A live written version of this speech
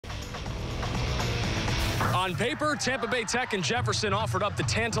On paper, Tampa Bay Tech and Jefferson offered up the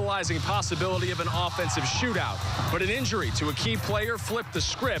tantalizing possibility of an offensive shootout. But an injury to a key player flipped the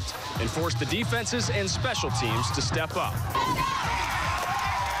script and forced the defenses and special teams to step up.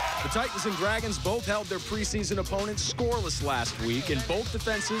 The Titans and Dragons both held their preseason opponents scoreless last week, and both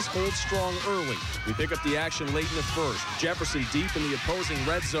defenses hold strong early. We pick up the action late in the first. Jefferson deep in the opposing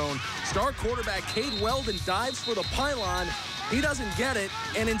red zone. Star quarterback Cade Weldon dives for the pylon. He doesn't get it,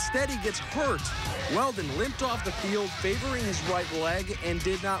 and instead he gets hurt. Weldon limped off the field, favoring his right leg, and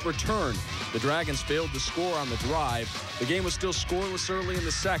did not return. The Dragons failed to score on the drive. The game was still scoreless early in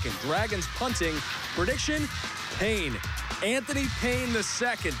the second. Dragons punting. Prediction? Payne. Anthony Payne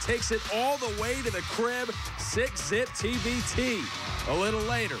II takes it all the way to the crib. 6-zip TBT. A little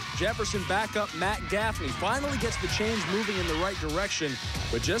later, Jefferson backup Matt Gaffney finally gets the chains moving in the right direction.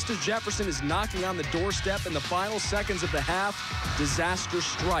 But just as Jefferson is knocking on the doorstep in the final seconds of the half, disaster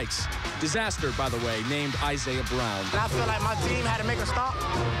strikes. Disaster, by the way, named Isaiah Brown. And I feel like my team had to make a stop,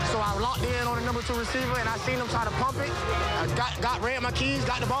 so I locked in on the number 2 receiver, and I seen him try to pump it. I read my keys,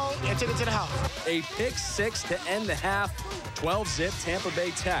 got the ball, and took it to the house. A pick 6 to end the half. 12-zip Tampa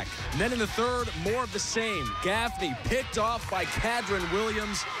Bay Tech. And then in the third, more of the same. Gaffney picked off by Cadron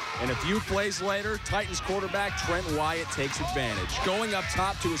Williams. And a few plays later, Titans quarterback Trent Wyatt takes advantage. Going up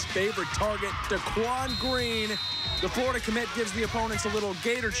top to his favorite target, Daquan Green. The Florida commit gives the opponents a little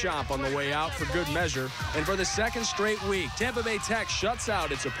gator chomp on the way out for good measure. And for the second straight week, Tampa Bay Tech shuts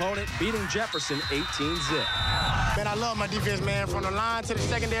out its opponent, beating Jefferson 18-zip. Man, I love my defense, man. From the line to the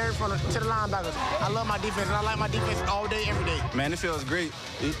secondary, to the linebackers. I love my defense, and I like my defense all day, every day. Man, it feels great.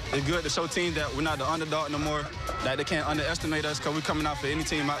 It's good to show teams that we're not the underdog no more, that they can't underestimate us because we're coming out for any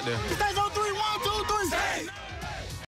team out there. Stays on 3, 1, 2, 3. Stay.